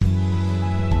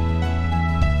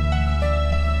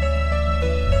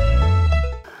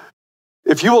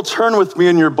If you will turn with me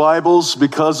in your Bibles,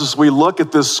 because as we look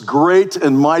at this great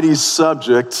and mighty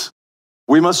subject,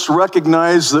 we must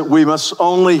recognize that we must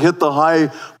only hit the high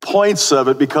points of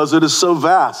it because it is so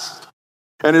vast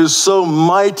and it is so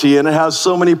mighty and it has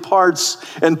so many parts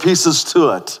and pieces to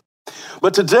it.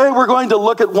 But today we're going to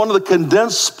look at one of the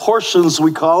condensed portions,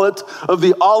 we call it, of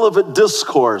the Olivet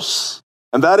Discourse.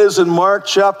 And that is in Mark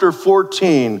chapter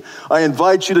 14. I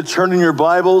invite you to turn in your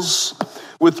Bibles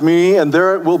with me, and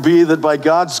there it will be that by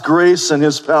God's grace and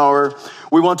his power,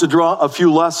 we want to draw a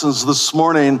few lessons this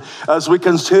morning as we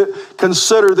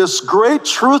consider this great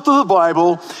truth of the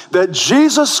Bible that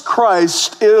Jesus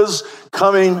Christ is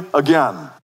coming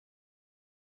again.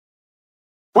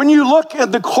 When you look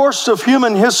at the course of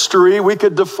human history, we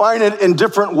could define it in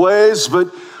different ways,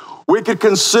 but we could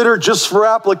consider, just for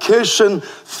application,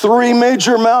 three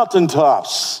major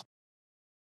mountaintops.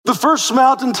 The first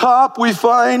mountaintop we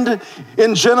find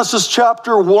in Genesis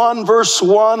chapter 1, verse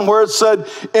 1, where it said,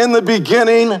 "In the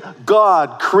beginning,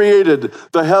 God created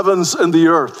the heavens and the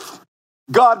earth."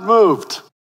 God moved.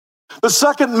 The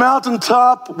second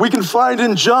mountaintop we can find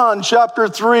in John chapter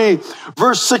 3,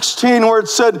 verse 16, where it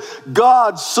said,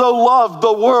 "God so loved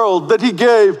the world that he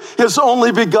gave his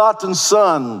only begotten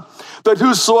Son, that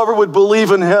whosoever would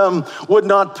believe in him would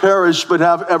not perish but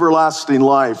have everlasting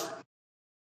life."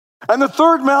 And the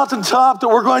third mountaintop that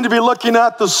we're going to be looking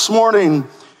at this morning,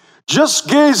 just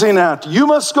gazing at, you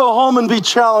must go home and be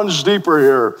challenged deeper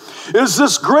here, is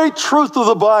this great truth of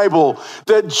the Bible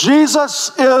that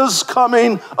Jesus is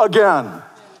coming again.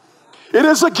 It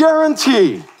is a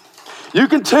guarantee. You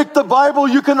can take the Bible,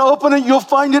 you can open it, you'll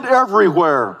find it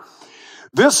everywhere.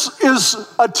 This is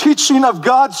a teaching of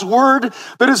God's word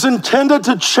that is intended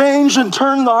to change and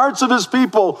turn the hearts of his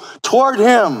people toward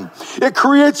him. It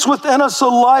creates within us a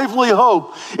lively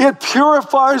hope. It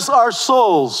purifies our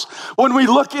souls when we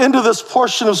look into this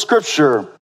portion of Scripture.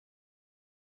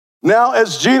 Now,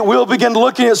 as we'll begin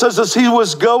looking, it says, as he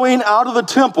was going out of the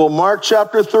temple, Mark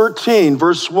chapter 13,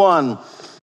 verse 1,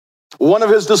 one of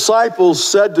his disciples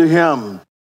said to him,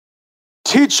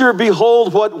 "Teacher,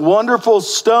 behold what wonderful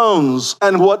stones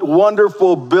and what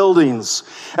wonderful buildings."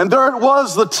 And there it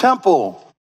was, the temple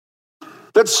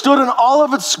that stood in all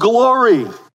of its glory,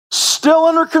 still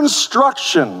under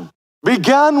construction,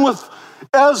 began with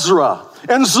Ezra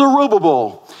and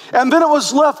Zerubbabel. And then it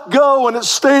was left go and it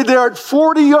stayed there at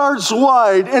 40 yards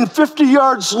wide and 50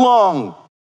 yards long.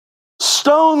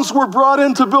 Stones were brought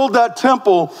in to build that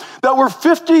temple that were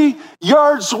 50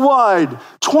 yards wide,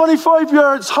 25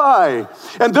 yards high.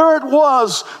 And there it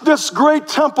was, this great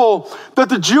temple that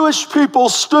the Jewish people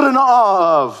stood in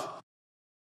awe of.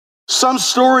 Some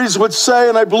stories would say,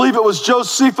 and I believe it was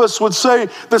Josephus would say,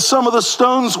 that some of the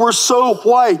stones were so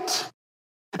white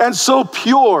and so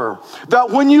pure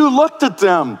that when you looked at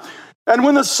them and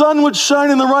when the sun would shine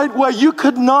in the right way, you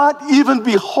could not even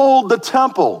behold the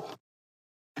temple.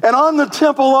 And on the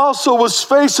temple also was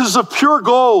faces of pure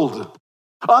gold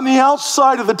on the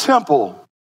outside of the temple.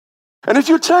 And if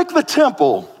you take the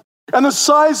temple and the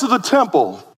size of the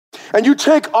temple, and you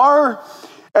take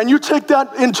that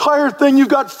entire thing, you've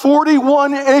got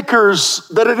 41 acres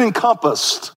that it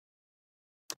encompassed.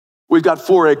 We've got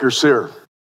 4 acres here.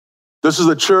 This is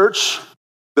the church.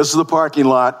 This is the parking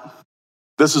lot.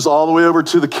 This is all the way over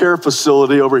to the care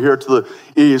facility over here to the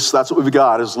east. That's what we've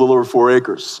got, is a little over 4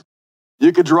 acres.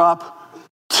 You could drop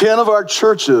 10 of our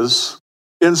churches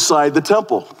inside the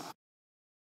temple.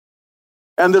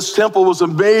 And this temple was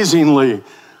amazingly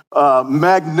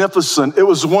magnificent. It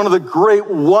was one of the great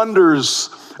wonders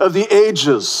of the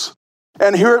ages.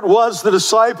 And here it was, the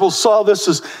disciples saw this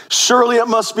as, surely it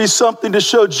must be something to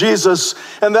show Jesus.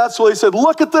 And that's why he said,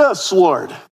 "Look at this,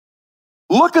 Lord.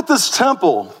 Look at this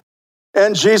temple."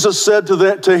 And Jesus said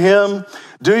to him,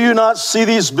 "Do you not see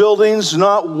these buildings?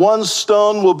 Not one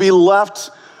stone will be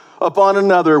left upon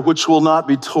another which will not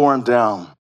be torn down."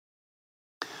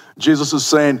 Jesus is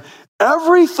saying,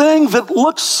 everything that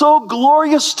looks so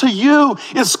glorious to you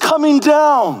is coming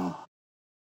down.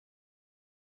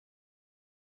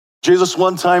 Jesus,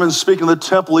 one time in speaking of the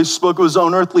temple, he spoke of his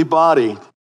own earthly body.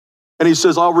 And he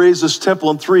says, "I'll raise this temple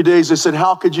in 3 days." They said,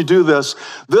 "How could you do this?"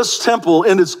 This temple,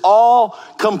 in its all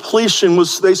completion,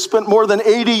 they spent more than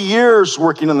 80 years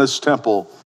working in this temple.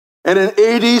 And in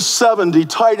AD 70,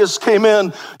 Titus came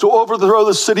in to overthrow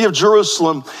the city of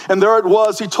Jerusalem. And there it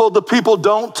was, he told the people,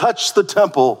 "Don't touch the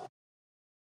temple.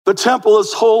 The temple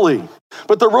is holy."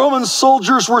 But the Roman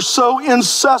soldiers were so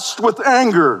incensed with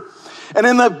anger. And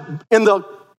in the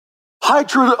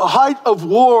height of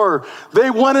war,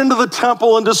 they went into the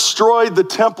temple and destroyed the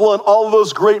temple, and all of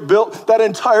those that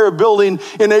entire building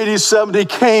in AD 70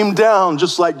 came down,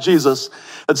 just like Jesus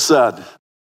had said.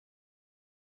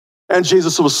 And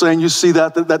Jesus was saying, you see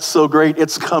that's so great,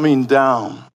 it's coming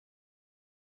down.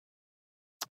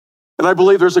 And I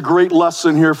believe there's a great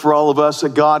lesson here for all of us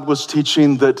that God was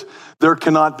teaching, that there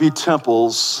cannot be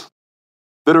temples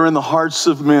that are in the hearts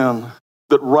of men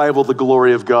that rival the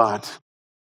glory of God.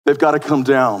 They've got to come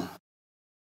down,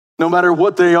 no matter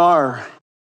what they are.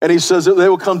 And he says that they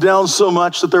will come down so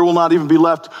much that there will not even be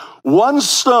left one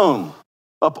stone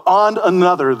upon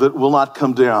another that will not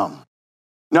come down.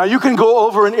 Now you can go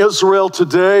over in Israel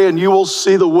today and you will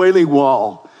see the Wailing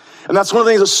Wall. And that's one of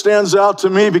the things that stands out to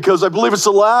me, because I believe it's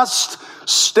the last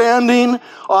standing,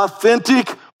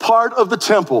 authentic part of the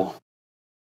temple.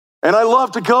 And I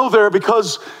love to go there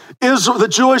because the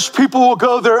Jewish people will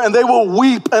go there and they will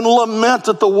weep and lament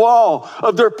at the wall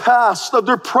of their past, of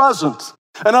their present,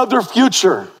 and of their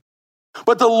future.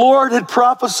 But the Lord had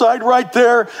prophesied right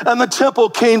there, and the temple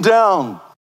came down.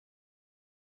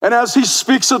 And as he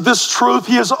speaks of this truth,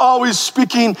 he is always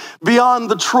speaking beyond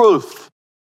the truth.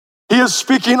 He is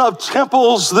speaking of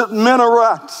temples that men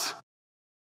erect,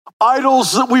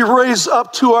 idols that we raise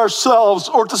up to ourselves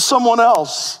or to someone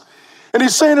else. And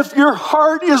he's saying, if your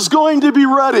heart is going to be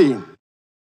ready,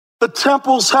 the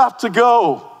temples have to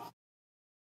go.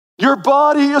 Your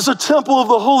body is a temple of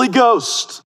the Holy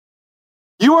Ghost.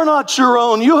 You are not your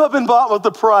own. You have been bought with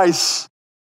a price.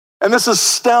 And this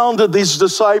astounded these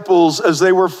disciples as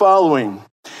they were following.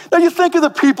 Now you think of the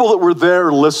people that were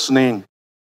there listening.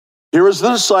 Here was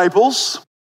the disciples,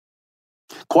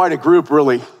 quite a group,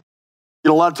 really. You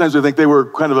know, a lot of times we think they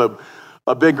were kind of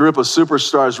a big group of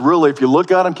superstars. Really, if you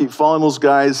look at them, keep following those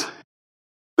guys,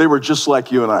 they were just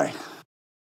like you and I.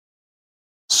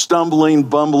 Stumbling,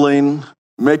 bumbling,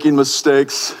 making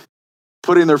mistakes,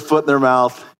 putting their foot in their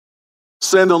mouth,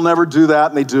 saying they'll never do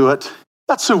that, and they do it.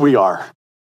 That's who we are.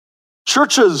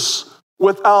 Churches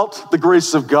without the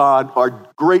grace of God are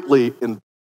greatly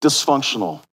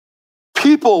dysfunctional.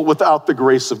 People without the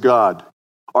grace of God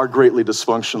are greatly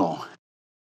dysfunctional.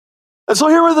 And so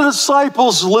here were the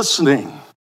disciples listening.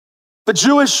 The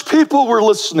Jewish people were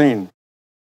listening.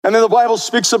 And then the Bible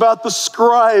speaks about the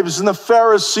scribes and the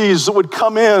Pharisees that would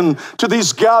come in to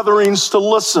these gatherings to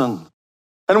listen.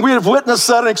 And we have witnessed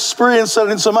that and experienced that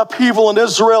in some upheaval in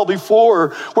Israel before,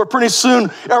 where pretty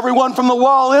soon everyone from the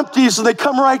wall empties and they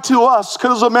come right to us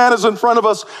because a man is in front of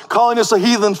us calling us a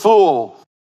heathen fool.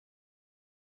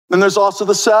 Then there's also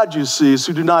the Sadducees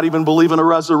who do not even believe in a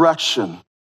resurrection.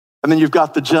 And then you've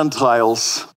got the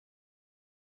Gentiles.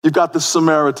 You've got the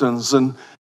Samaritans. And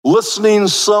listening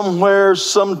somewhere,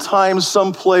 sometime,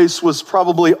 someplace was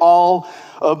probably all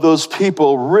of those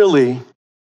people really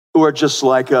who are just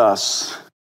like us.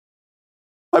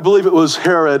 I believe it was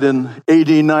Herod in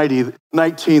AD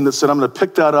 19 that said, I'm going to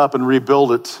pick that up and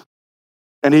rebuild it.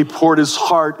 And he poured his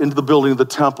heart into the building of the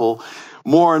temple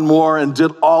more and more and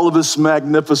did all of this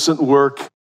magnificent work.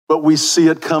 But we see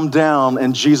it come down,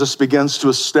 and Jesus begins to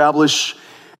establish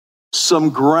some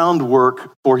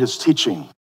groundwork for his teaching.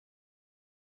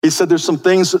 He said there's some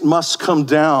things that must come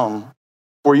down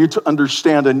for you to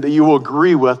understand and that you will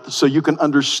agree with so you can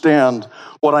understand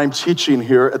what I'm teaching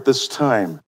here at this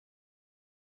time.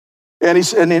 And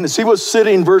as he was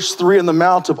sitting, verse 3, in the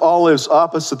Mount of Olives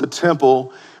opposite the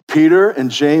temple, Peter and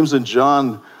James and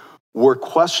John were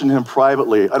questioning him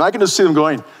privately. And I can just see them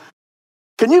going,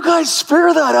 can you guys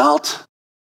figure that out?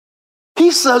 He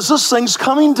says this thing's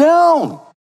coming down.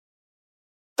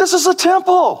 This is a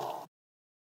temple.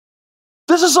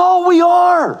 This is all we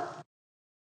are.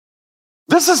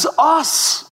 This is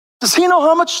us. Does he know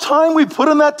how much time we put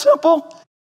in that temple?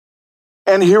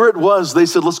 And here it was. They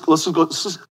said, let's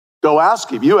go ask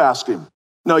him. You ask him.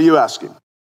 No, you ask him.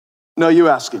 No, you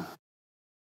ask him.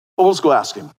 Well, let's go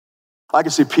ask him. I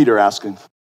can see Peter asking.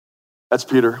 That's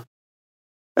Peter.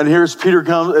 And here's Peter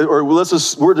comes,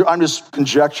 I'm just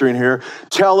conjecturing here.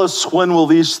 Tell us, when will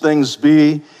these things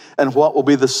be, and what will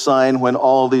be the sign when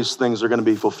all these things are going to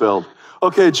be fulfilled?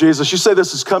 Okay, Jesus, you say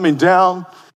this is coming down.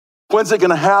 When's it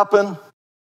going to happen?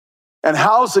 And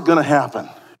how is it going to happen?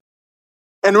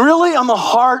 And really on the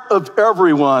heart of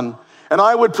everyone, and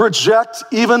I would project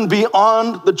even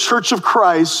beyond the Church of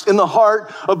Christ, in the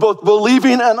heart of both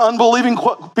believing and unbelieving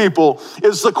people,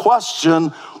 is the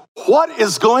question, what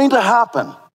is going to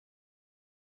happen?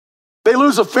 They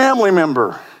lose a family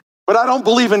member, but I don't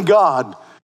believe in God.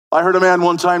 I heard a man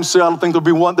one time say, I don't think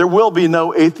there will be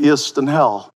no atheist in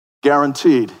hell,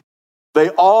 guaranteed. They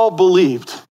all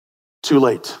believed too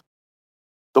late.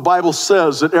 The Bible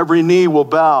says that every knee will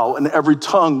bow and every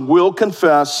tongue will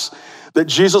confess that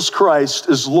Jesus Christ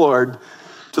is Lord,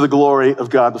 to the glory of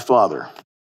God the Father.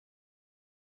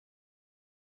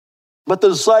 But the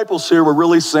disciples here were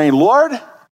really saying, Lord,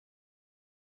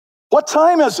 what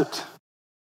time is it?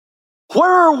 Where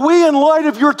are we in light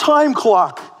of your time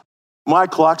clock? My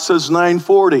clock says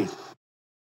 9:40.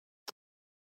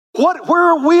 Where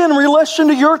are we in relation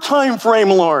to your time frame,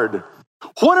 Lord?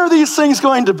 When are these things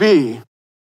going to be?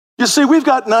 You see, we've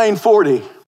got 9:40,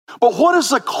 but what is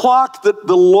the clock that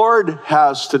the Lord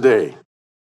has today?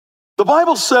 The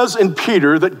Bible says in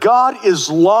Peter that God is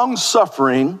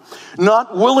long-suffering,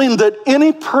 not willing that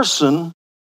any person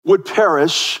would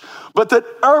perish, but that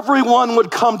everyone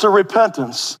would come to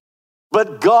repentance.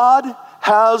 But God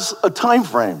has a time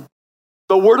frame.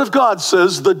 The Word of God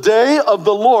says the day of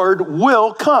the Lord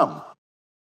will come.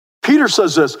 Peter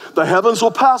says this, the heavens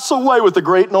will pass away with a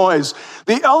great noise.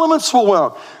 The elements will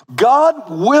melt. God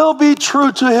will be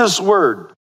true to his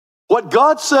word. What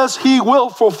God says he will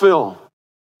fulfill.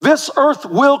 This earth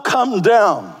will come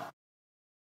down.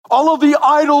 All of the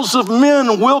idols of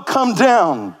men will come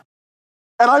down.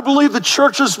 And I believe the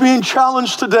church is being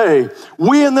challenged today,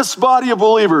 we in this body of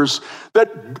believers, that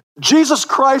Jesus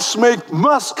Christ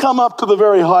must come up to the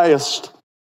very highest.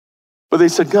 But they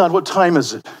said, God, what time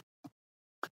is it?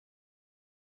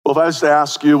 Well, if I was to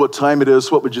ask you what time it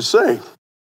is, what would you say?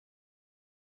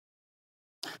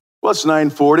 Well, it's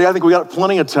 9:40. I think we got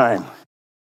plenty of time.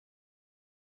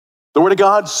 The Word of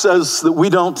God says that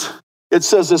we don't. It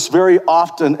says this very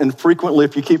often and frequently,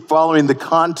 if you keep following the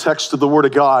context of the Word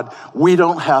of God, we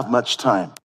don't have much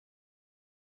time.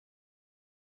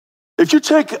 If you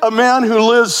take a man who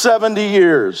lives 70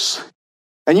 years,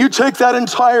 and you take that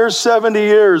entire 70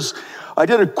 years, I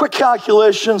did a quick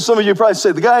calculation. Some of you probably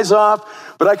say, the guy's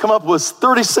off, but I come up with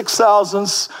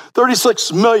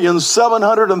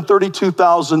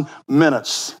 36,732,000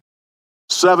 minutes.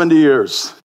 70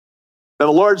 years. Now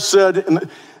the Lord said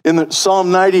in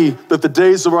Psalm 90 that the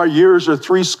days of our years are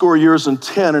 80 years and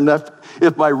 10, and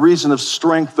if by reason of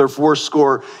strength they're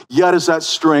 80, yet is that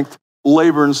strength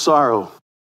labor and sorrow.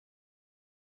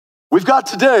 We've got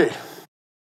today.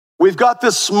 We've got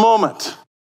this moment.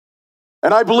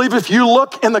 And I believe if you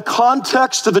look in the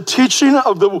context of the teaching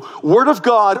of the Word of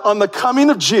God on the coming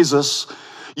of Jesus,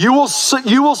 you will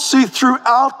see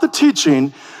throughout the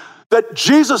teaching that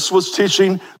Jesus was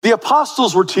teaching, the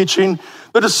apostles were teaching,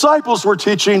 the disciples were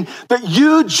teaching, that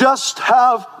you just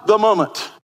have the moment.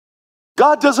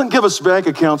 God doesn't give us bank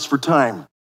accounts for time.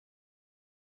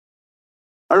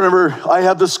 I remember I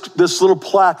had this little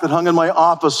plaque that hung in my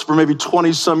office for maybe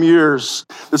 20 some years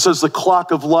that says the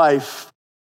clock of life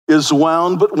is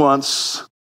wound but once,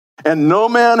 and no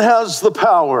man has the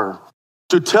power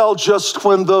to tell just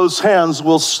when those hands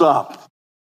will stop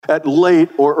at late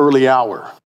or early hour.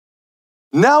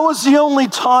 Now is the only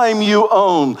time you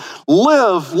own.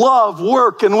 Live, love,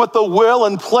 work, and with a will,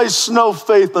 and place no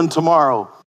faith in tomorrow,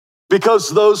 because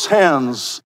those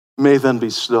hands may then be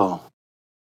still.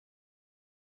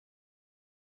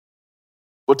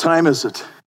 What time is it?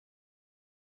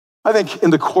 I think in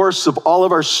the course of all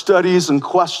of our studies and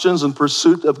questions and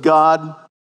pursuit of God,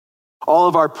 all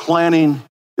of our planning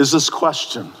is this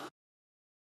question.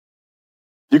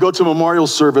 You go to a memorial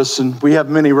service, and we have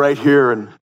many right here, and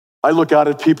I look out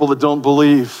at people that don't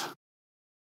believe.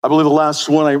 I believe the last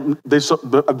one,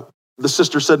 the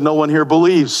sister said, no one here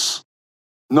believes.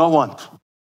 No one.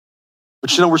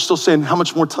 But we're still saying, how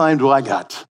much more time do I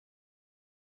got?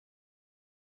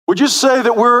 Would you say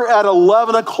that we're at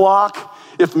 11 o'clock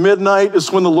if midnight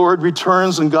is when the Lord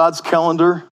returns in God's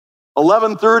calendar?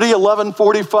 11:30,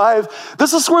 11:45?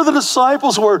 This is where the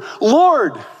disciples were.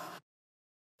 Lord,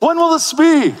 when will this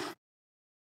be?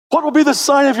 What will be the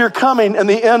sign of your coming and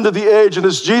the end of the age? And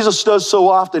as Jesus does so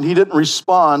often, he didn't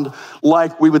respond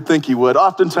like we would think he would.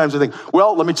 Oftentimes I think,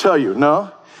 well, let me tell you,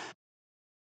 no.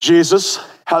 Jesus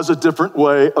has a different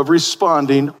way of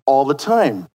responding all the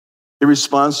time. He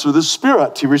responds through the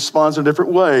Spirit. He responds in a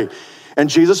different way. And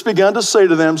Jesus began to say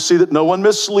to them, see that no one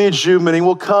misleads you. Many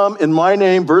will come in my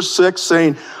name, verse 6,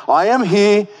 saying, I am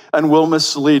he, and will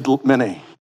mislead many.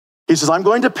 He says, I'm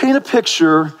going to paint a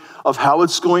picture of how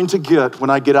it's going to get when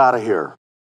I get out of here.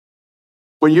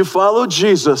 When you follow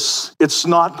Jesus, it's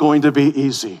not going to be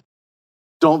easy.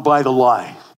 Don't buy the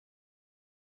lie.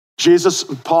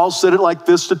 Paul said it like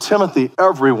this to Timothy,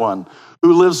 everyone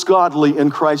who lives godly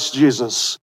in Christ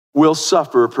Jesus will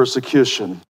suffer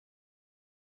persecution.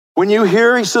 When you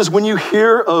hear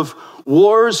of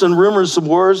wars and rumors of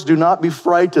wars, do not be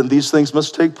frightened. These things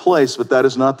must take place, but that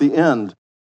is not the end.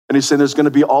 And he's saying there's going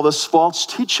to be all this false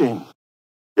teaching.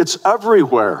 It's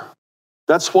everywhere.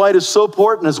 That's why it is so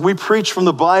important as we preach from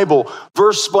the Bible,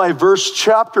 verse by verse,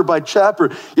 chapter by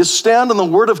chapter. You stand on the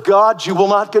Word of God, you will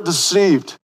not get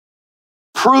deceived.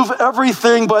 Prove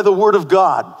everything by the Word of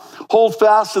God. Hold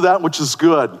fast to that which is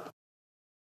good.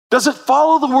 Does it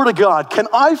follow the Word of God? Can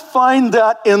I find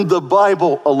that in the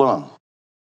Bible alone?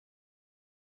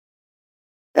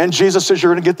 And Jesus says,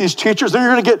 you're going to get these teachers,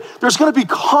 then there's going to be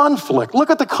conflict. Look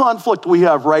at the conflict we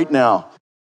have right now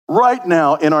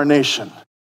in our nation.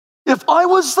 If I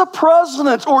was the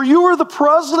president or you were the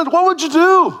president, what would you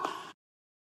do?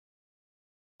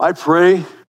 I pray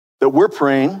that we're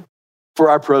praying for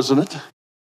our president.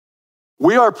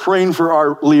 We are praying for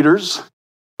our leaders,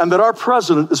 and that our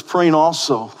president is praying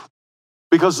also,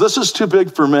 because this is too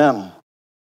big for men.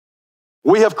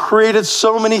 We have created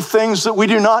so many things that we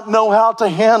do not know how to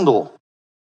handle.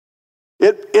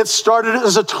 It started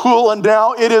as a tool, and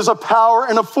now it is a power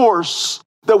and a force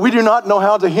that we do not know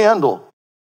how to handle.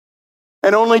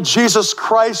 And only Jesus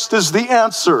Christ is the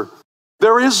answer.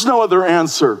 There is no other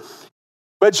answer.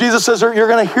 But Jesus says, you're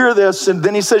going to hear this, and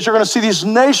then he says, you're going to see these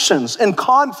nations in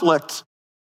conflict.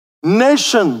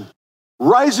 Nation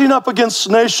rising up against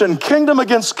nation, kingdom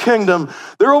against kingdom.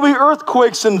 There will be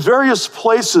earthquakes in various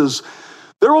places.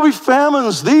 There will be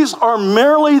famines. These are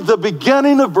merely the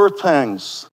beginning of birth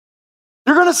pangs.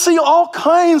 You're going to see all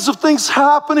kinds of things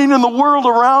happening in the world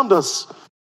around us.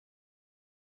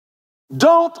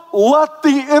 Don't let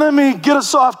the enemy get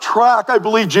us off track, I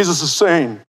believe Jesus is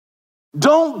saying.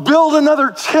 Don't build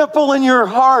another temple in your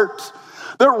heart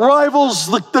that rivals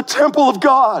the temple of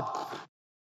God.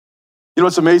 You know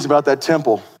what's amazing about that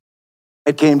temple?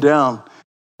 It came down.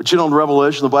 But you know, in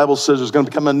Revelation, the Bible says there's going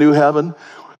to become a new heaven.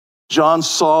 John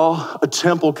saw a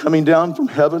temple coming down from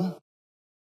heaven.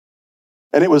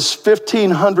 And it was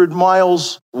 1,500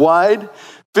 miles wide,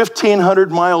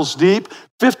 1,500 miles deep,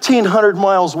 1,500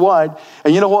 miles wide.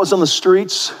 And you know what was on the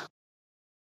streets?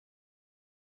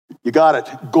 You got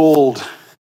it, gold.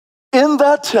 In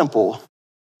that temple,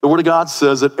 the Word of God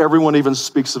says that everyone even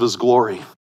speaks of his glory.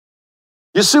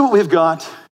 You see what we've got?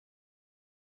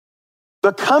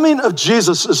 The coming of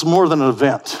Jesus is more than an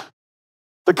event.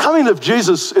 The coming of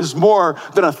Jesus is more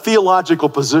than a theological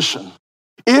position.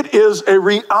 It is a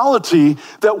reality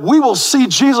that we will see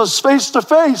Jesus face to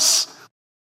face.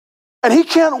 And he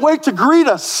can't wait to greet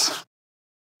us.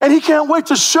 And he can't wait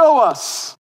to show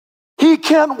us. He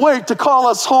can't wait to call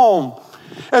us home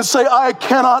and say, I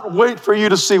cannot wait for you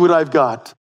to see what I've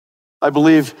got. I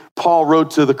believe Paul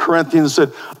wrote to the Corinthians and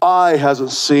said, eye hasn't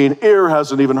seen, ear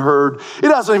hasn't even heard.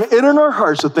 It hasn't even entered in our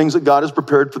hearts the things that God has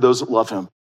prepared for those that love him.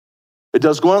 It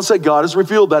does go on and say God has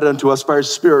revealed that unto us by his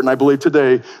Spirit, and I believe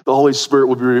today the Holy Spirit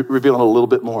will be revealing a little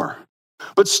bit more.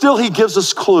 But still he gives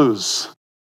us clues.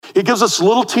 He gives us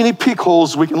little teeny peek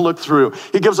holes we can look through.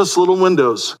 He gives us little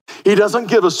windows. He doesn't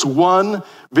give us one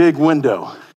big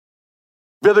window.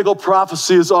 Biblical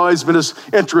prophecy has always been his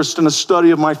interest in the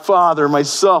study of my father,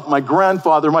 myself, my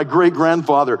grandfather, my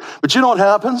great-grandfather. But you know what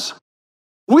happens?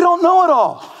 We don't know it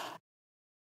all.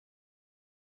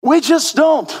 We just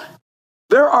don't.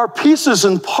 There are pieces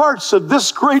and parts of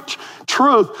this great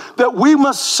truth that we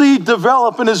must see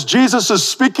develop. And as Jesus is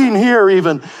speaking here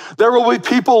even, there will be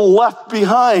people left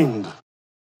behind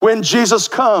when Jesus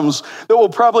comes that will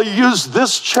probably use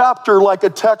this chapter like a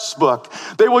textbook.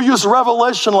 They will use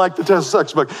Revelation like the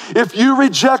textbook. If you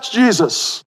reject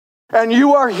Jesus and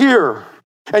you are here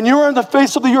and you are on the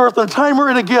face of the earth, and the time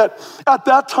we're going to get at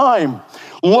that time,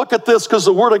 look at this, because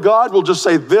the Word of God will just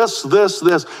say this, this,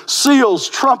 this. Seals,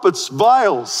 trumpets,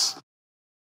 vials.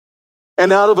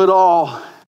 And out of it all,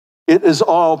 it is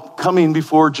all coming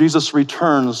before Jesus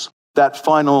returns that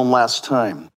final and last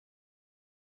time.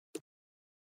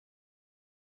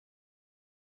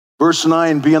 Verse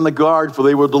 9, be on the guard, for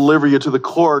they will deliver you to the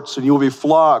courts, and you will be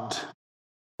flogged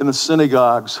in the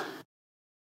synagogues.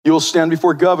 You will stand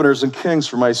before governors and kings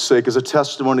for my sake as a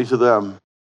testimony to them.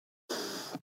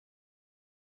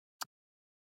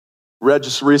 Read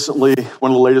just recently,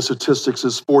 one of the latest statistics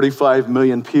is 45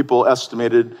 million people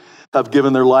estimated have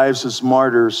given their lives as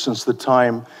martyrs since the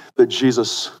time that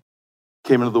Jesus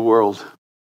came into the world.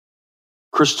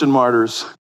 Christian martyrs,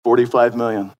 45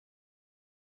 million.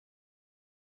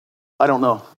 I don't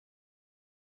know.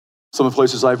 Some of the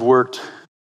places I've worked,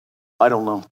 I don't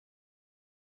know.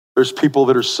 There's people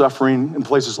that are suffering in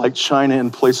places like China,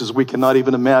 in places we cannot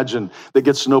even imagine, that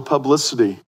gets no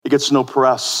publicity, it gets no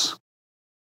press.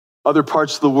 Other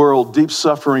parts of the world, deep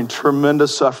suffering,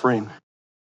 tremendous suffering.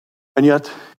 And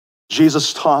yet,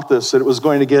 Jesus taught this, that it was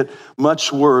going to get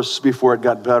much worse before it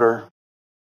got better.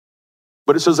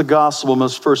 But it says the gospel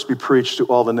must first be preached to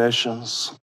all the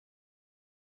nations.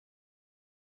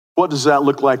 What does that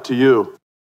look like to you?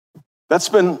 That's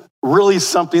been really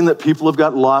something that people have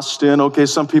got lost in. Okay,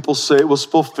 some people say it was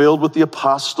fulfilled with the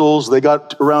apostles. They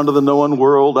got around to the known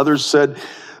world. Others said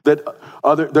that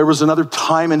there was another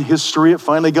time in history it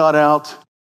finally got out.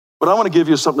 But I want to give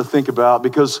you something to think about,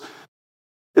 because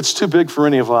it's too big for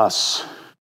any of us.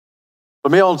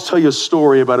 But may I tell you a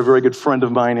story about a very good friend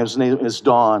of mine. His name is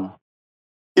Don.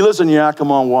 He lives in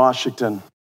Yakima, Washington,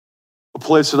 a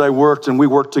place that I worked, and we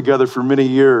worked together for many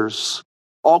years.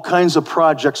 All kinds of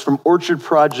projects, from orchard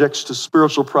projects to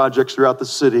spiritual projects throughout the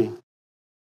city.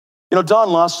 You know, Don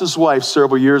lost his wife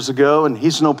several years ago, and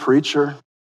he's no preacher.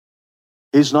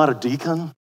 He's not a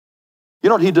deacon. You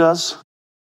know what he does?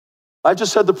 I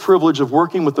just had the privilege of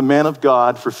working with the man of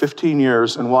God for 15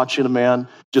 years and watching a man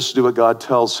just do what God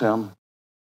tells him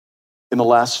in the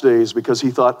last days, because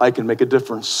he thought, I can make a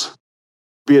difference,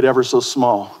 be it ever so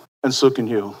small, and so can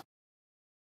you.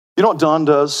 You know what Don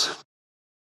does?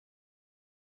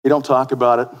 He don't talk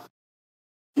about it.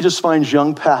 He just finds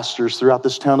young pastors throughout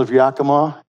this town of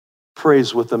Yakima,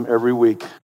 prays with them every week.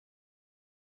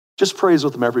 Just prays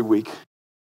with them every week.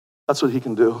 That's what he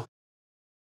can do.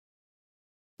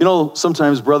 You know,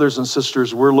 sometimes brothers and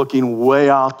sisters, we're looking way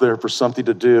out there for something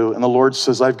to do, and the Lord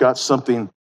says, I've got something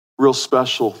real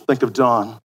special. Think of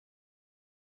Don.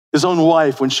 His own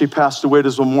wife, when she passed away at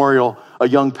his memorial, a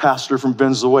young pastor from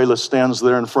Venezuela stands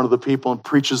there in front of the people and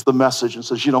preaches the message and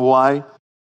says, you know why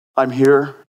I'm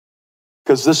here?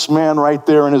 Because this man right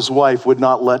there and his wife would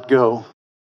not let go.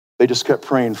 They just kept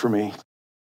praying for me.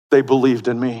 They believed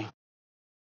in me.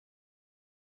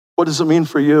 What does it mean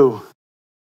for you?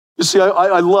 You see,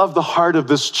 I love the heart of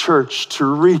this church to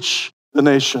reach the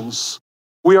nations.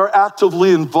 We are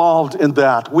actively involved in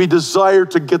that. We desire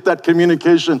to get that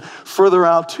communication further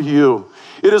out to you.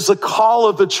 It is a call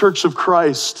of the Church of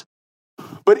Christ.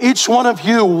 But each one of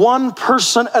you, one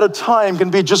person at a time,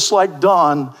 can be just like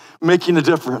Don, making a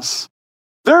difference.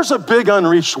 There's a big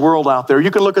unreached world out there. You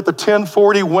can look at the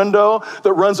 1040 window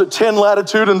that runs at 10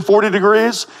 latitude and 40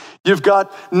 degrees. You've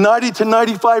got 90 to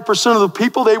 95% of the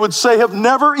people, they would say, have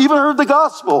never even heard the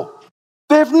gospel.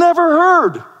 They've never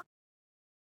heard.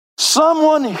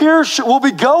 Someone here will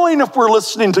be going if we're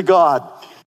listening to God.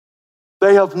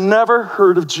 They have never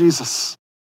heard of Jesus.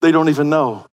 They don't even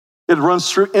know. It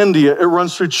runs through India. It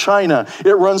runs through China.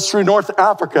 It runs through North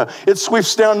Africa. It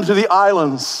sweeps down into the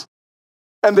islands.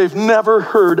 And they've never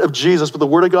heard of Jesus. But the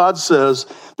Word of God says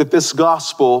that this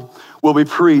gospel will be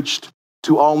preached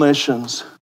to all nations.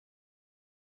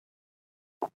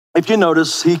 If you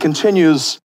notice, he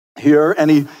continues here, and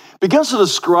he begins to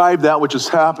describe that which is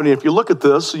happening. If you look at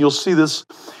this, you'll see this.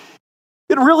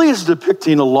 It really is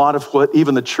depicting a lot of what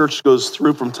even the church goes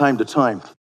through from time to time.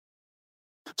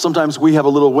 Sometimes we have a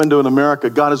little window in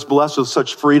America. God is blessed with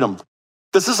such freedom.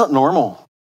 This isn't normal.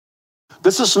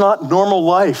 This is not normal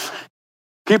life.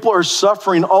 People are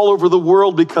suffering all over the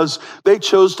world because they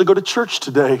chose to go to church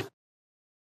today.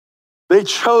 They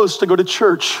chose to go to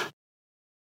church.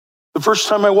 The first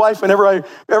time my wife and I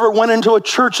ever went into a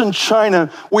church in China,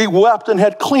 we wept and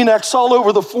had Kleenex all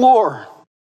over the floor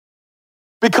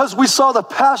because we saw the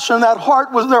passion in that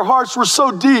heart. Their hearts were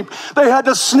so deep, they had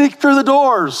to sneak through the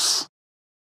doors.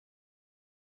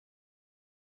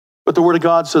 But the Word of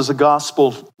God says the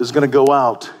gospel is going to go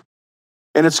out.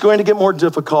 And it's going to get more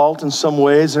difficult in some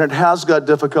ways, and it has got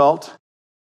difficult.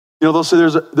 You know, they'll say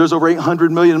there's over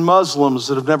 800 million Muslims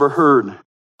that have never heard.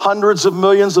 Hundreds of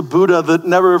millions of Buddha that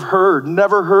never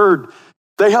heard.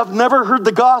 They have never heard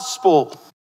the gospel.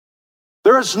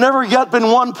 There has never yet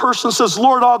been one person who says,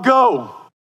 Lord, I'll go.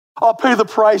 I'll pay the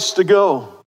price to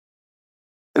go.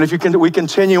 And if we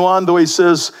continue on, though, he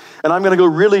says, and I'm going to go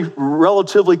really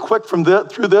relatively quick through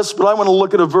this, but I want to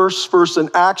look at a verse first in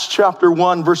Acts chapter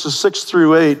 1, verses 6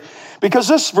 through 8, because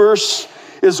this verse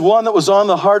is one that was on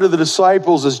the heart of the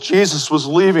disciples as Jesus was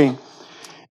leaving.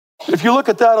 If you look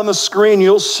at that on the screen,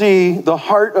 you'll see the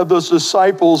heart of those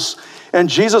disciples, and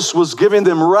Jesus was giving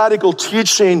them radical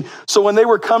teaching. So when they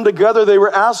were come together, they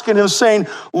were asking him, saying,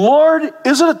 Lord,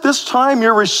 is it at this time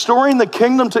you're restoring the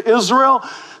kingdom to Israel?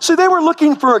 See, they were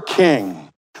looking for a king.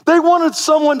 They wanted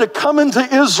someone to come into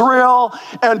Israel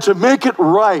and to make it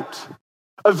right,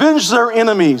 avenge their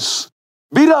enemies,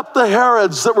 beat up the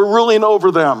Herods that were ruling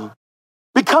over them,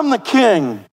 become the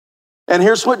king. And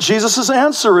here's what Jesus'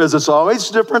 answer is. It's always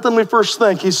different than we first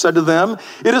think. He said to them,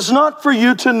 it is not for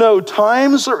you to know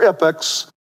times or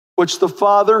epochs which the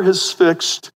Father has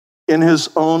fixed in his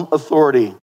own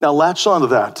authority. Now latch onto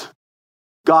that.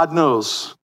 God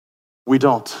knows. We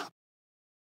don't.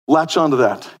 Latch onto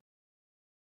that.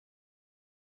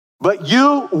 But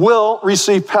you will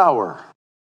receive power.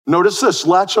 Notice this,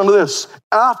 latch onto this.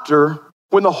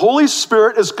 When the Holy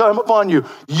Spirit has come upon you,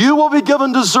 you will be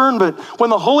given discernment. When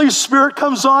the Holy Spirit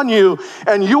comes on you,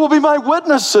 and you will be my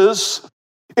witnesses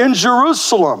in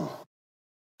Jerusalem,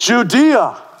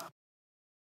 Judea,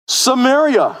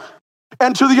 Samaria,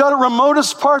 and to the utter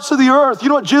remotest parts of the earth. You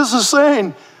know what Jesus is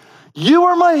saying? You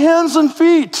are my hands and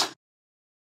feet.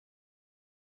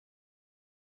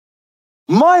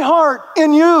 My heart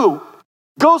in you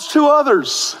goes to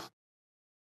others.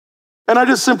 And I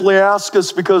just simply ask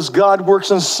us, because God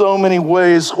works in so many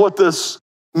ways, what this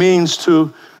means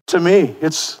to me.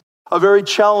 It's a very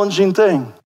challenging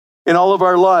thing in all of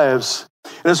our lives.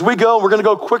 And as we go, we're going to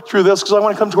go quick through this because I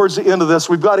want to come towards the end of this.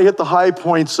 We've got to hit the high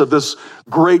points of this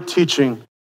great teaching,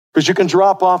 because you can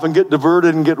drop off and get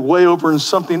diverted and get way over in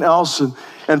something else.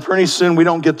 And pretty soon we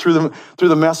don't get through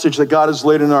the message that God has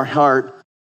laid in our heart.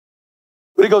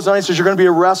 But he goes on, he says, you're going to be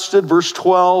arrested, verse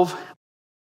 12.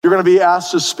 You're going to be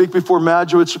asked to speak before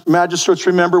magistrates.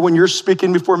 Remember, when you're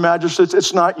speaking before magistrates,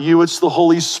 it's not you, it's the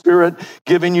Holy Spirit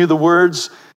giving you the words.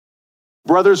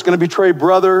 Brother's going to betray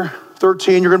brother.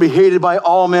 13, you're going to be hated by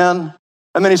all men.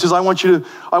 And then he says, I want you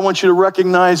to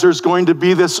recognize there's going to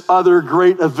be this other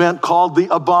great event called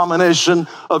the abomination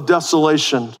of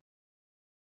desolation.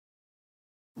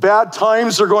 Bad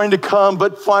times are going to come,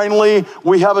 but finally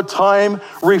we have a time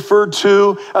referred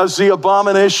to as the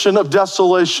abomination of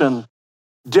desolation.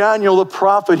 Daniel, the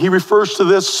prophet, he refers to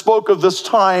this, spoke of this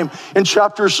time in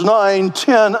chapters 9,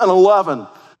 10, and 11.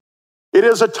 It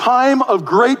is a time of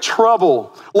great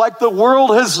trouble, like the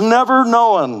world has never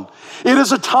known. It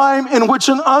is a time in which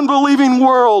an unbelieving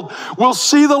world will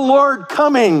see the Lord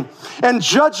coming and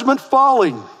judgment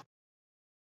falling.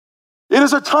 It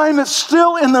is a time that's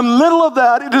still in the middle of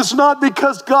that. It is not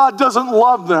because God doesn't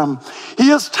love them. He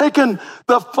has taken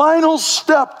the final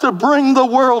step to bring the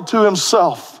world to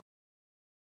himself.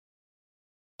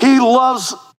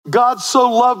 God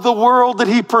so loved the world that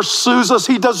he pursues us.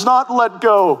 He does not let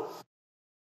go.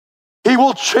 He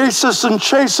will chase us and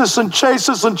chase us and chase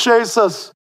us and chase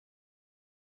us.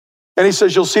 And he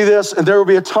says, you'll see this, and there will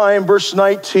be a time, verse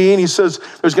 19, he says,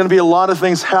 there's going to be a lot of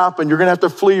things happen. You're going to have to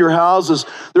flee your houses.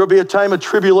 There will be a time of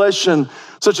tribulation,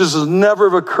 such as has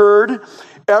never occurred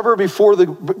ever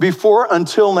before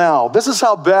until now. This is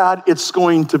how bad it's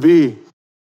going to be.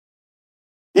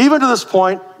 Even to this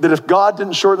point, that if God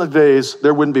didn't shorten the days,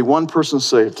 there wouldn't be one person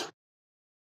saved.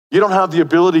 You don't have the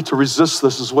ability to resist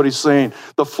this, is what he's saying.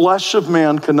 The flesh of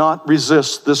man cannot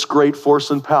resist this great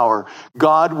force and power.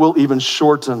 God will even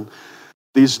shorten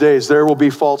these days. There will be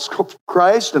false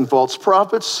Christ and false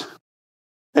prophets.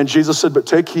 And Jesus said, but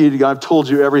take heed, I've told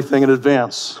you everything in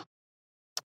advance.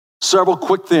 Several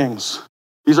quick things.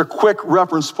 These are quick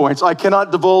reference points. I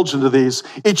cannot divulge into these.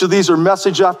 Each of these are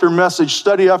message after message,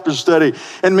 study after study.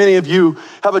 And many of you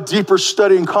have a deeper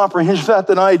study and comprehension of that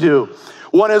than I do.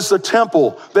 One is the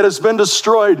temple that has been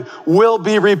destroyed will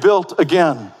be rebuilt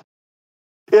again.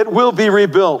 It will be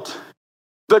rebuilt.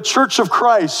 The church of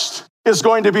Christ is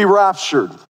going to be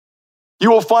raptured.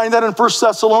 You will find that in 1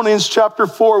 Thessalonians chapter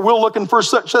 4. We'll look in 1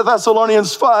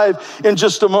 Thessalonians 5 in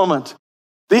just a moment.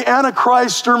 The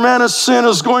Antichrist, or man of sin,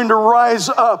 is going to rise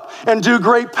up and do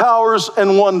great powers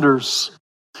and wonders.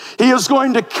 He is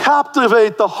going to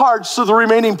captivate the hearts of the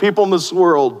remaining people in this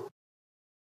world.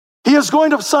 He is going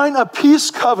to sign a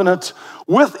peace covenant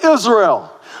with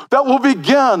Israel that will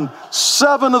begin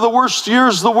 7 of the worst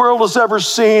years the world has ever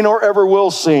seen or ever will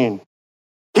see.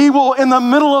 He will, in the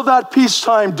middle of that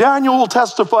peacetime, Daniel will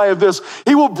testify of this,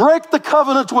 he will break the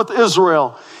covenant with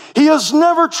Israel. He is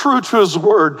never true to his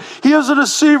word. He is a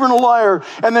deceiver and a liar,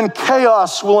 and then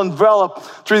chaos will envelop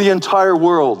through the entire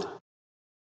world.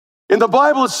 In the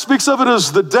Bible, it speaks of it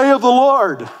as the day of the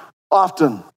Lord,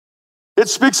 often. It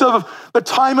speaks of the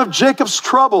time of Jacob's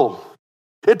trouble.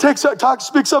 It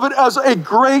speaks of it as a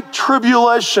great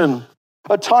tribulation,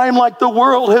 a time like the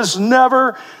world has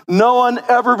never known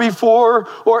ever before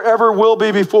or ever will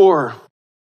be before.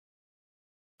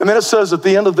 And then it says at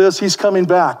the end of this, he's coming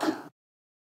back.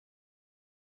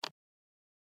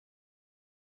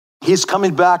 He's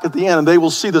coming back at the end, and they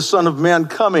will see the Son of Man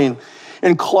coming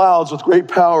in clouds with great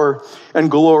power and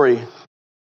glory.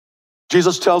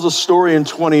 Jesus tells a story in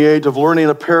 28 of learning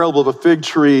a parable of a fig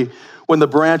tree when the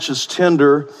branch is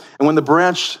tender, and when the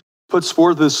branch puts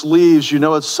forth its leaves, you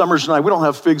know it's summer's night. We don't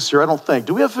have figs here, I don't think.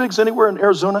 Do we have figs anywhere in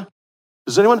Arizona?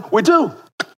 Does anyone? We do.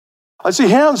 I see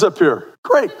hands up here.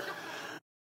 Great.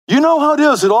 You know how it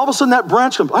is that all of a sudden that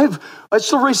branch comes. I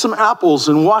still raised some apples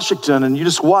in Washington, and you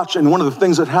just watch, and one of the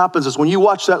things that happens is when you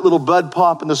watch that little bud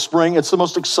pop in the spring, it's the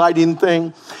most exciting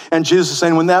thing. And Jesus is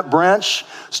saying, when that branch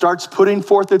starts putting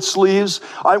forth its leaves,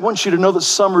 I want you to know that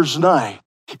summer's nigh.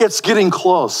 It's getting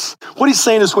close. What he's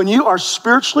saying is when you are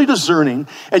spiritually discerning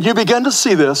and you begin to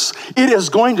see this, it is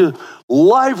going to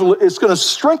it's going to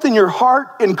strengthen your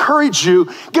heart, encourage you,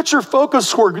 get your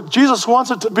focus where Jesus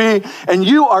wants it to be, and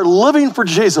you are living for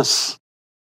Jesus.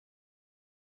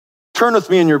 Turn with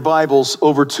me in your Bibles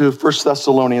over to 1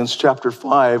 Thessalonians chapter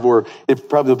 5, or it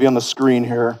probably will be on the screen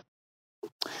here.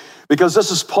 Because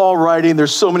this is Paul writing.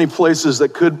 There's so many places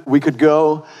that we could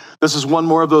go. This is one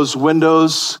more of those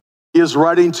windows. He is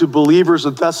writing to believers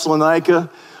in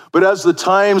Thessalonica. But as the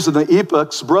times and the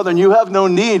epochs, brethren, you have no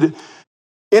need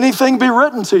anything be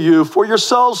written to you, for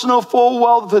yourselves know full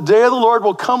well that the day of the Lord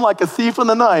will come like a thief in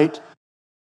the night.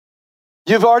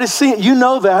 You've already seen it. You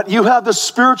know that. You have the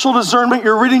spiritual discernment.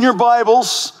 You're reading your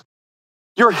Bibles.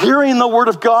 You're hearing the Word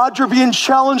of God. You're being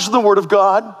challenged in the Word of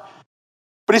God.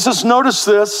 But he says, notice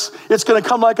this, it's going to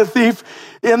come like a thief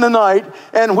in the night.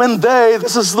 And when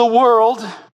this is the world,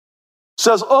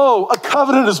 says, oh, a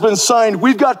covenant has been signed.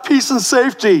 We've got peace and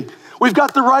safety. We've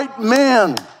got the right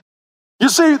man. You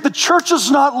see, the church is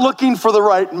not looking for the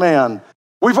right man.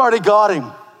 We've already got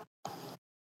him.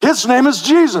 His name is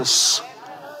Jesus.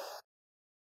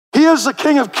 He is the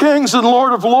King of Kings and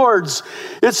Lord of Lords.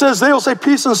 It says they will say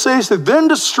peace and safety. Then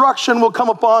destruction will come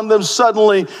upon them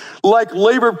suddenly like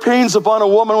labor pains upon a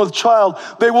woman with child.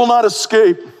 They will not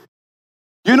escape.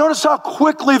 You notice how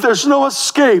quickly there's no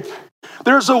escape.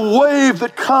 There's a wave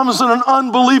that comes in an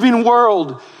unbelieving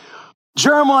world.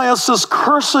 Jeremiah says,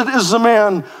 cursed is the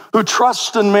man who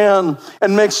trusts in man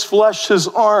and makes flesh his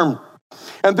arm.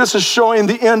 And this is showing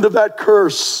the end of that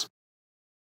curse.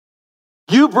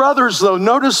 You brothers, though,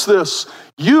 notice this.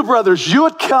 You brothers, you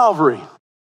at Calvary,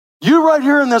 you right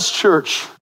here in this church,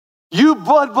 you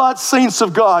blood-bought saints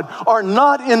of God are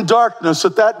not in darkness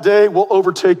that day will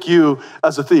overtake you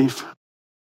as a thief.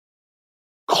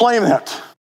 Claim it.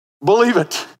 Believe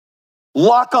it.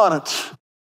 Lock on it.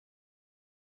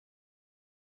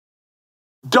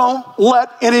 Don't let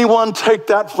anyone take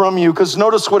that from you, because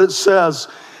notice what it says.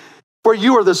 For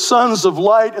you are the sons of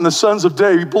light and the sons of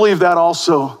day. You believe that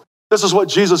also. This is what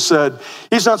Jesus said.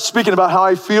 He's not speaking about how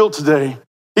I feel today.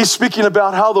 He's speaking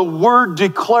about how the Word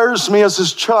declares me as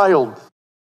his child.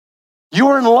 You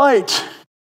are in light.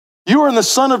 You are in the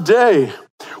Son of Day.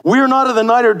 We are not in the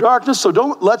night or darkness, so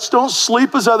let's don't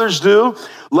sleep as others do.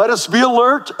 Let us be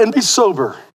alert and be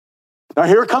sober. Now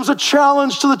here comes a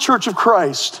challenge to the Church of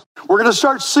Christ. We're going to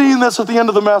start seeing this at the end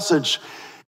of the message.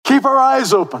 Keep our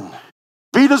eyes open.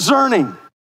 Be discerning.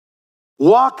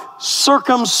 Walk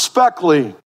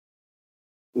circumspectly.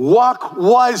 Walk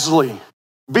wisely.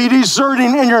 Be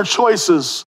discerning in your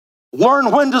choices.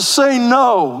 Learn when to say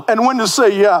no and when to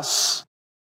say yes.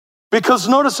 Because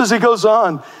notice as he goes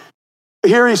on,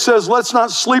 here he says, let's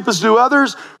not sleep as do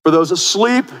others. For those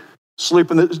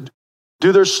that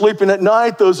do their sleeping at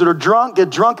night. Those that are drunk, get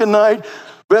drunk at night.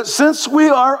 But since we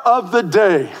are of the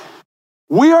day,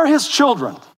 we are his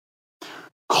children.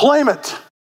 Claim it.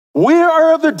 We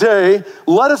are of the day.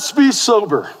 Let us be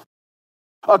sober.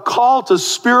 A call to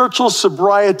spiritual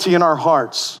sobriety in our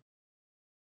hearts.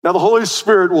 Now, the Holy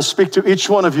Spirit will speak to each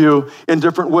one of you in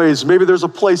different ways. Maybe there's a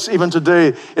place even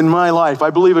today in my life.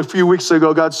 I believe a few weeks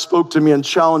ago, God spoke to me and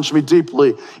challenged me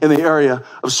deeply in the area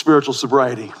of spiritual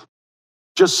sobriety.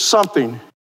 Just something.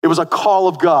 It was a call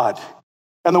of God.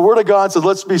 And the Word of God said,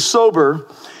 let's be sober,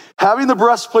 having the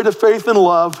breastplate of faith and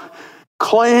love,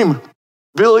 claim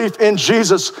belief in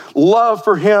Jesus, love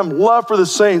for him, love for the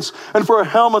saints, and for a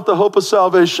helmet, the hope of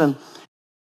salvation.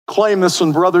 Claim this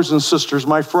one, brothers and sisters,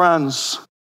 my friends.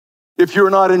 If you're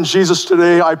not in Jesus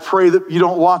today, I pray that you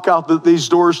don't walk out these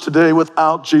doors today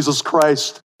without Jesus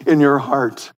Christ in your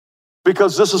heart.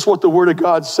 Because this is what the Word of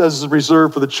God says is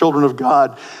reserved for the children of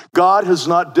God. God has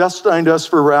not destined us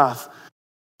for wrath,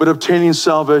 but obtaining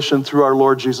salvation through our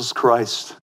Lord Jesus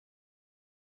Christ.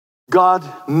 God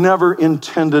never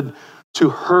intended to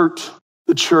hurt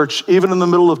the church, even in the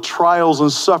middle of trials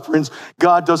and sufferings.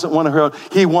 God doesn't want to hurt.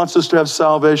 He wants us to have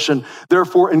salvation.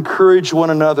 Therefore, encourage one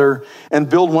another and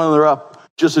build one another up,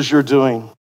 just as you're doing.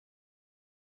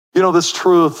 You know, this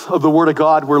truth of the Word of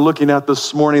God we're looking at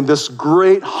this morning, this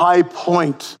great high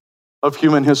point of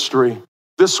human history,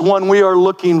 this one we are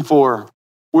looking for,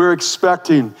 we're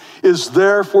expecting, is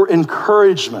there for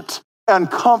encouragement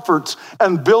and comfort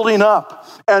and building up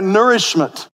and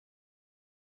nourishment.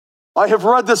 I have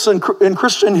read this in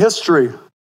Christian history,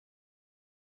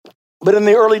 but in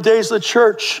the early days of the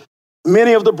church,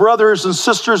 many of the brothers and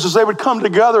sisters, as they would come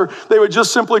together, they would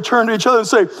just simply turn to each other and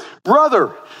say,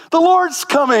 brother, the Lord's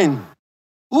coming.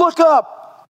 Look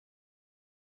up.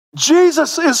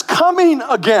 Jesus is coming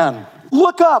again.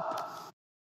 Look up.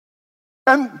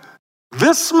 And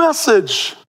this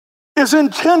message is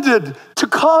intended to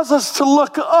cause us to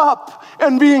look up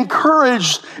and be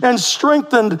encouraged and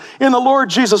strengthened in the Lord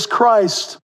Jesus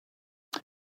Christ.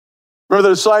 Remember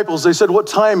the disciples, they said, what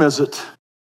time is it?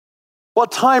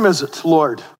 What time is it,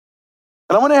 Lord?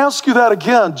 And I want to ask you that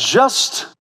again.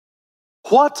 Just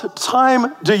what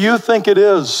time do you think it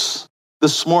is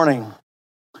this morning?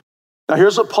 Now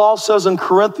here's what Paul says in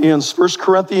Corinthians, 1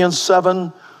 Corinthians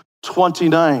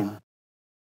 7:29.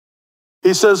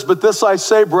 He says, but this I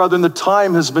say, brethren, the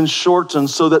time has been shortened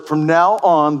so that from now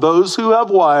on, those who have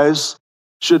wives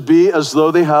should be as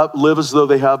though they live as though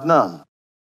they have none.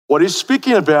 What he's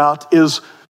speaking about is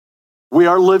we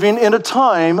are living in a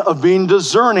time of being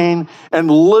discerning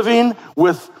and living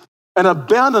with an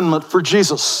abandonment for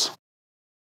Jesus.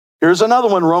 Here's another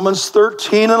one, Romans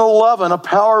 13:11, a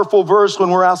powerful verse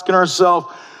when we're asking ourselves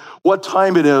what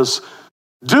time it is.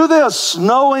 Do this,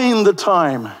 knowing the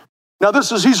time. Now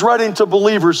he's writing to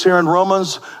believers here in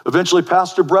Romans. Eventually,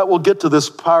 Pastor Brett will get to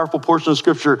this powerful portion of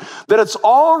Scripture, that it's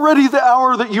already the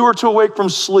hour that you are to awake from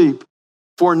sleep.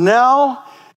 For now,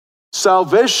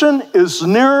 salvation is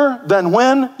nearer than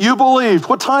when you believed.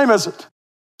 What time is it?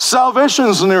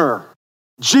 Salvation's nearer.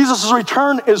 Jesus'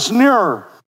 return is nearer.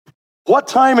 What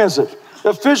time is it?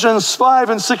 Ephesians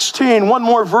 5:16, one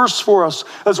more verse for us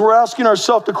as we're asking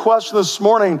ourselves the question this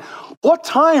morning, what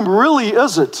time really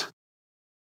is it?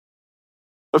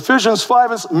 Ephesians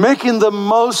 5 is making the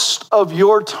most of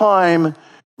your time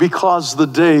because the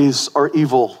days are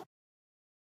evil.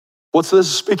 What this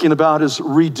is speaking about is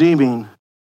redeeming,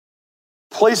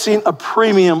 placing a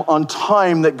premium on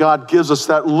time that God gives us,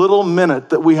 that little minute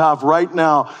that we have right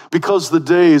now, because the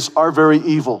days are very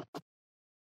evil.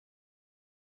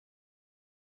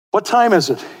 What time is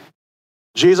it?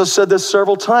 Jesus said this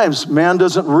several times. Man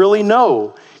doesn't really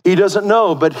know. He doesn't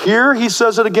know. But here he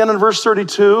says it again in verse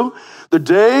 32. The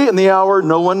day and the hour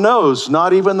no one knows,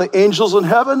 not even the angels in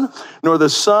heaven, nor the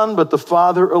Son, but the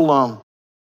Father alone.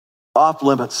 Off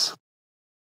limits.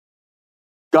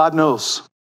 God knows.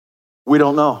 We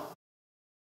don't know.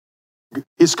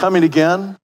 He's coming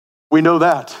again. We know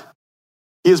that.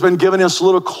 He has been giving us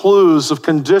little clues of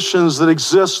conditions that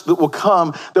exist that will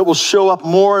come, that will show up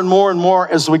more and more and more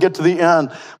as we get to the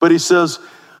end. But he says,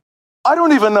 I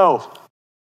don't even know.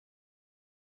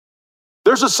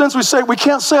 There's a sense we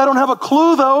can't say I don't have a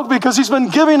clue though, because he's been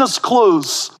giving us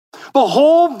clues. The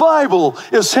whole Bible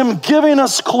is him giving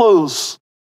us clues.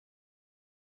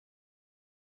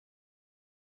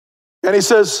 And he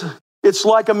says, it's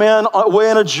like a man away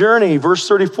on a journey, verse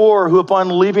 34, who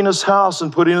upon leaving his house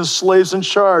and putting his slaves in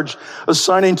charge,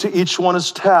 assigning to each one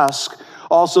his task,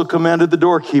 also commanded the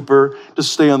doorkeeper to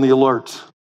stay on the alert.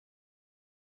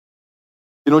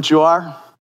 You know what you are?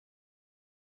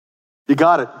 You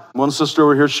got it. One sister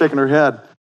over here shaking her head.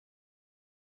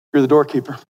 You're the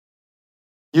doorkeeper.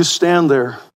 You stand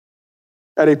there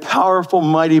at a powerful,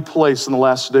 mighty place in the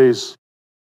last days.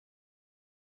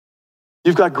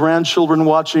 You've got grandchildren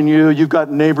watching you. You've got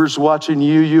neighbors watching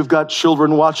you. You've got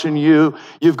children watching you.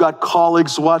 You've got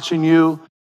colleagues watching you.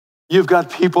 You've got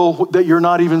people that you're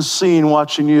not even seeing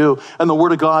watching you. And the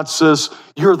Word of God says,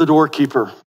 you're the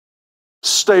doorkeeper.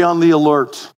 Stay on the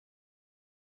alert.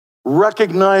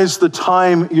 Recognize the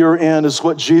time you're in is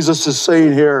what Jesus is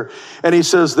saying here. And he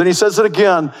says it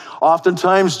again.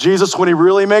 Oftentimes, Jesus, when he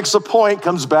really makes a point,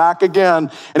 comes back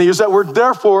again. And he uses that word,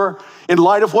 therefore, in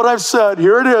light of what I've said.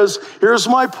 Here it is. Here's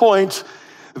my point.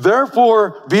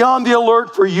 Therefore, be on the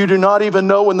alert, for you do not even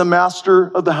know when the master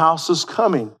of the house is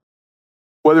coming,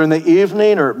 whether in the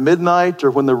evening or at midnight or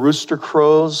when the rooster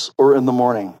crows or in the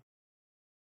morning.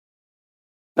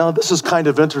 Now, this is kind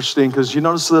of interesting because you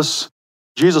notice this.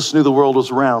 Jesus knew the world was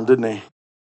round, didn't he?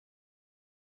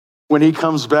 When he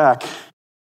comes back,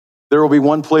 there will be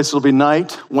one place it'll be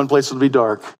night, one place it'll be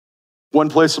dark. One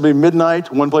place will be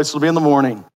midnight, one place will be in the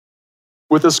morning.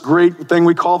 With this great thing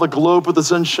we call the globe with the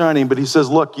sun shining. But he says,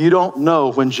 look, you don't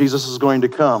know when Jesus is going to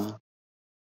come.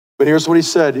 But here's what he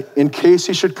said. In case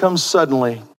he should come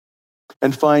suddenly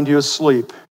and find you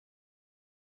asleep.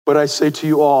 But I say to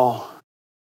you all,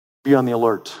 be on the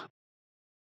alert.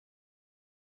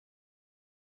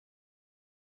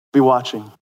 Be watching.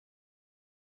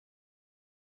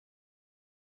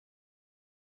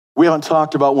 We haven't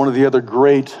talked about one of the other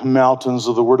great mountains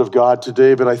of the Word of God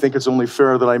today, but I think it's only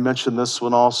fair that I mention this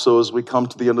one also as we come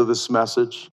to the end of this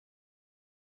message.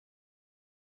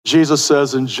 Jesus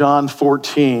says in John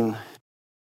 14,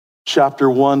 chapter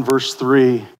 1, verse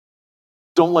 3,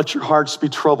 don't let your hearts be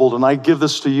troubled. And I give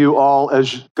this to you all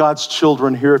as God's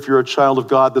children here, if you're a child of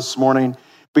God this morning,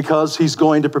 because he's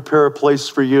going to prepare a place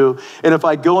for you. And if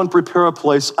I go and prepare a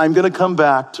place, I'm going to come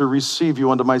back to receive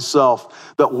you unto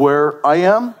myself, that where I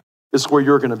am is where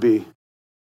you're going to be.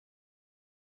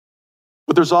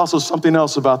 But there's also something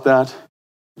else about that.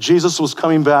 Jesus was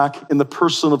coming back in the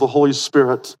person of the Holy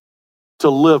Spirit to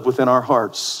live within our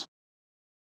hearts.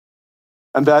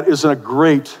 And that is a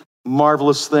great,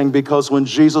 marvelous thing, because when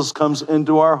Jesus comes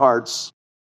into our hearts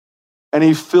and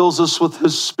he fills us with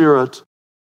his Spirit,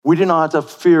 we do not have to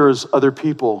fear as other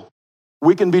people.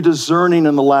 We can be discerning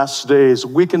in the last days.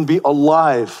 We can be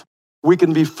alive. We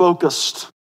can be focused.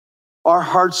 Our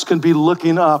hearts can be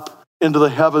looking up into the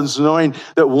heavens, knowing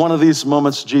that one of these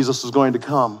moments Jesus is going to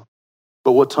come.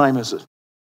 But what time is it?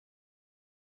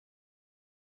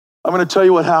 I'm going to tell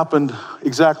you what happened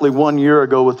exactly 1 year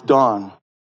ago with Don.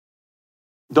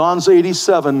 Don's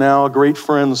 87 now, a great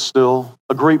friend still,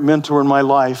 a great mentor in my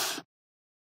life.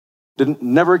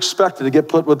 Never expected to get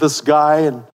put with this guy,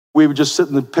 and we would just sit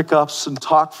in the pickups and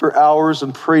talk for hours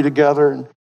and pray together. And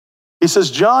he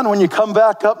says, John, when you come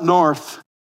back up north,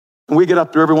 and we get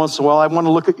up there every once in a while, I want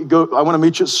to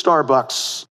meet you at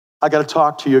Starbucks. I got to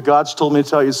talk to you. God's told me to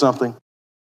tell you something.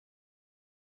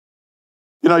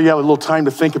 You know, you have a little time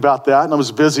to think about that, and I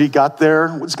was busy, got there.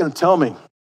 What's he going to tell me?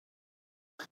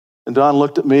 And Don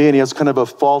looked at me, and he has kind of a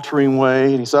faltering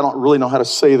way, and he said, I don't really know how to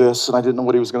say this, and I didn't know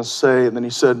what he was going to say. And then he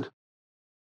said,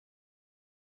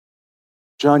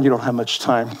 John, you don't have much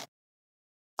time. He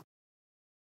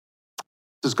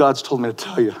says, God's told me to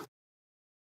tell you.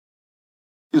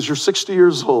 He says, you're 60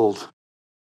 years old,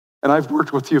 and I've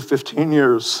worked with you 15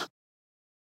 years,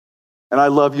 and I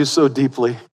love you so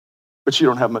deeply, but you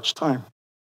don't have much time.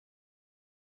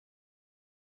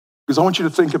 Because I want you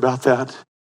to think about that.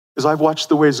 Because I've watched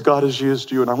the ways God has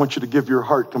used you, and I want you to give your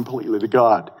heart completely to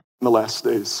God in the last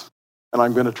days. And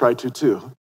I'm going to try to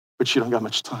too, but you don't got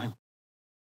much time.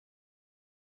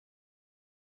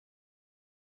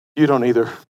 You don't either.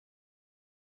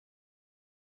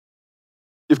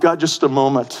 You've got just a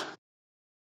moment.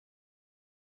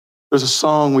 There's a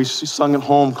song we sung at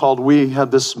home called We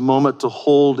Had This Moment to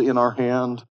Hold in Our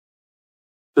Hand,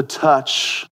 to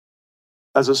touch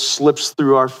as it slips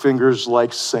through our fingers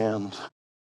like sand.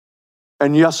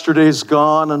 And yesterday's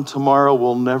gone, and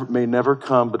tomorrow may never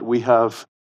come, but we have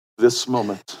this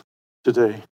moment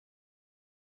today.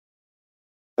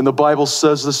 And the Bible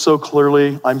says this so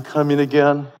clearly, I'm coming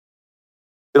again.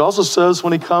 It also says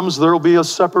when he comes, there will be a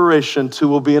separation. Two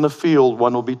will be in a field,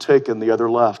 one will be taken, the other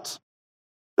left.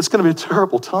 It's going to be a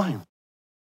terrible time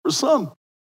for some.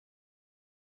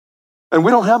 And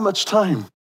we don't have much time.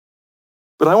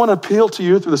 But I want to appeal to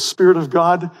you through the Spirit of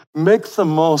God, make the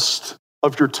most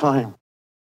of your time.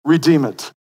 Redeem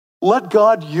it. Let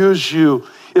God use you.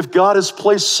 If God has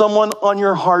placed someone on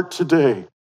your heart today,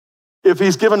 if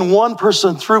he's given one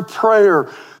person through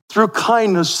prayer, through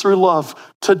kindness, through love,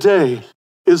 today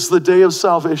is the day of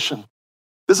salvation.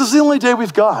 This is the only day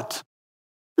we've got.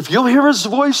 If you'll hear his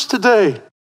voice today,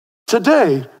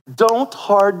 don't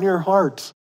harden your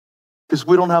heart because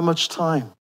we don't have much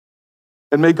time.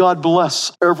 And may God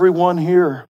bless everyone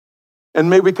here. And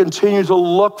may we continue to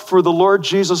look for the Lord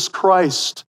Jesus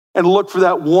Christ and look for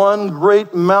that one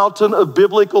great mountain of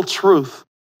biblical truth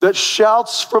that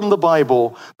shouts from the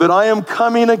Bible that I am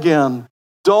coming again.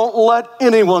 Don't let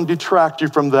anyone detract you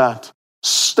from that.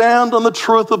 Stand on the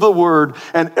truth of the word,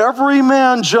 and every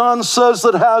man, John says,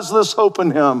 that has this hope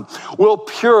in him will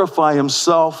purify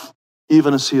himself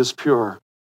even as he is pure.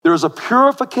 There is a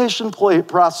purification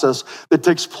process that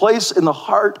takes place in the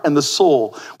heart and the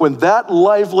soul when that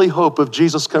lively hope of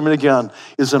Jesus coming again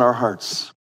is in our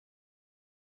hearts.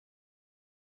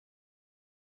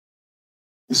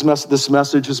 This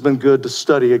message has been good to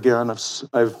study again.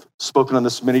 I've spoken on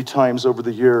this many times over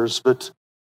the years, but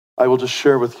I will just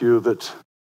share with you that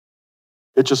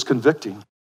it's just convicting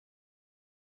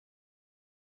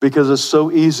because it's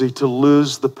so easy to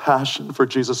lose the passion for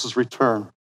Jesus' return.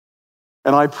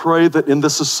 And I pray that in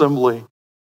this assembly,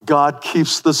 God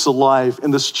keeps this alive.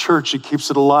 In this church, he keeps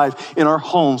it alive. In our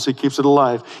homes, he keeps it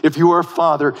alive. If you are a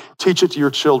father, teach it to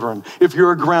your children. If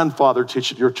you're a grandfather,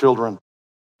 teach it to your children.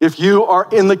 If you are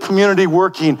in the community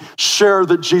working, share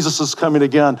that Jesus is coming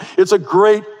again. It's a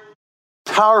great,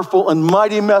 powerful, and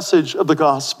mighty message of the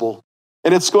gospel.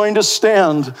 And it's going to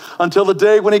stand until the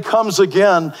day when he comes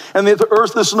again and the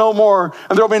earth is no more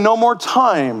and there will be no more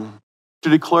time to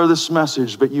declare this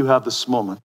message, but you have this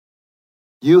moment.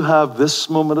 You have this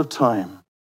moment of time.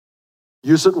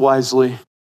 Use it wisely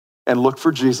and look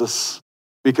for Jesus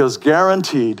because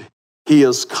guaranteed he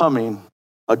is coming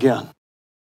again.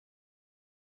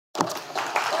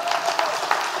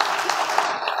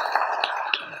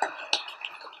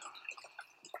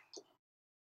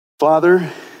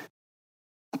 Father,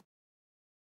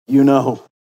 you know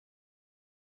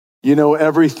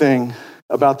everything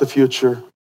about the future.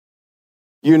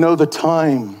 You know the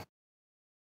time.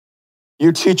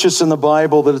 You teach us in the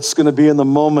Bible that it's going to be in the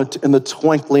moment, in the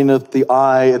twinkling of the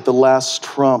eye at the last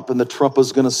trump, and the trump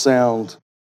is going to sound,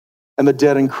 and the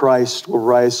dead in Christ will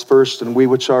rise first, and we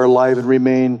which are alive and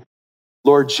remain,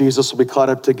 Lord Jesus, will be caught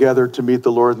up together to meet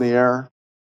the Lord in the air.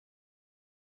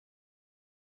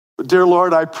 But dear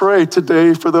Lord, I pray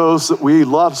today for those that we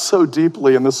love so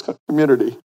deeply in this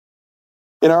community,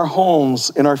 in our homes,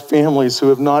 in our families who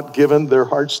have not given their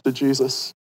hearts to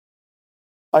Jesus.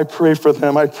 I pray for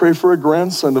them. I pray for a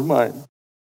grandson of mine.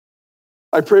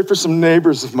 I pray for some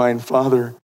neighbors of mine,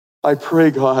 Father. I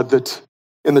pray, God, that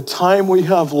in the time we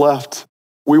have left,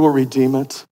 we will redeem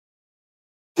it.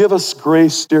 Give us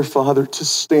grace, dear Father, to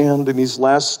stand in these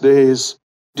last days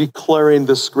declaring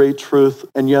this great truth,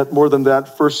 and yet more than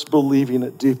that, first believing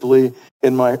it deeply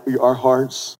in our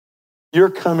hearts. You're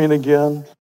coming again.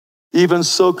 Even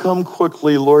so, come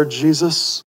quickly, Lord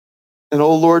Jesus. And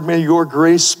oh Lord, may your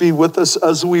grace be with us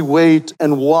as we wait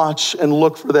and watch and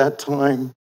look for that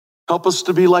time. Help us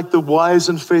to be like the wise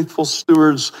and faithful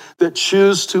stewards that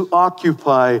choose to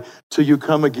occupy till you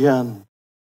come again.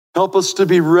 Help us to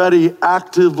be ready,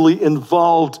 actively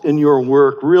involved in your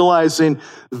work, realizing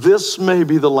this may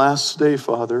be the last day,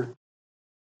 Father.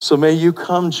 So may you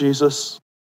come, Jesus.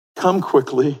 Come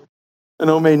quickly. And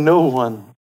oh, may no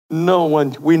one,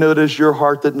 we know it is your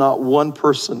heart that not one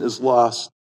person is lost.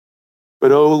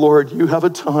 But oh, Lord, you have a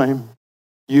time.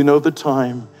 You know the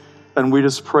time. And we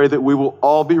just pray that we will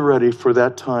all be ready for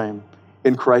that time.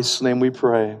 In Christ's name we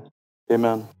pray.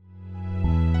 Amen.